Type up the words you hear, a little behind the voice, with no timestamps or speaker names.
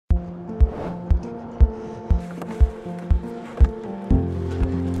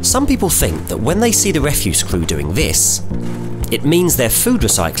Some people think that when they see the refuse crew doing this, it means their food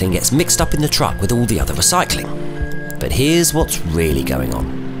recycling gets mixed up in the truck with all the other recycling. But here's what's really going on.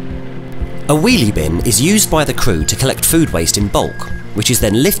 A wheelie bin is used by the crew to collect food waste in bulk, which is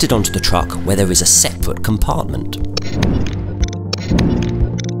then lifted onto the truck where there is a separate compartment.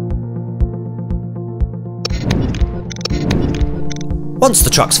 Once the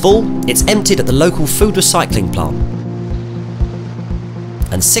truck's full, it's emptied at the local food recycling plant.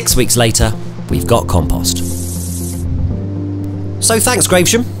 And 6 weeks later, we've got compost. So thanks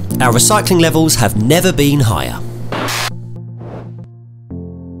Gravesham, our recycling levels have never been higher.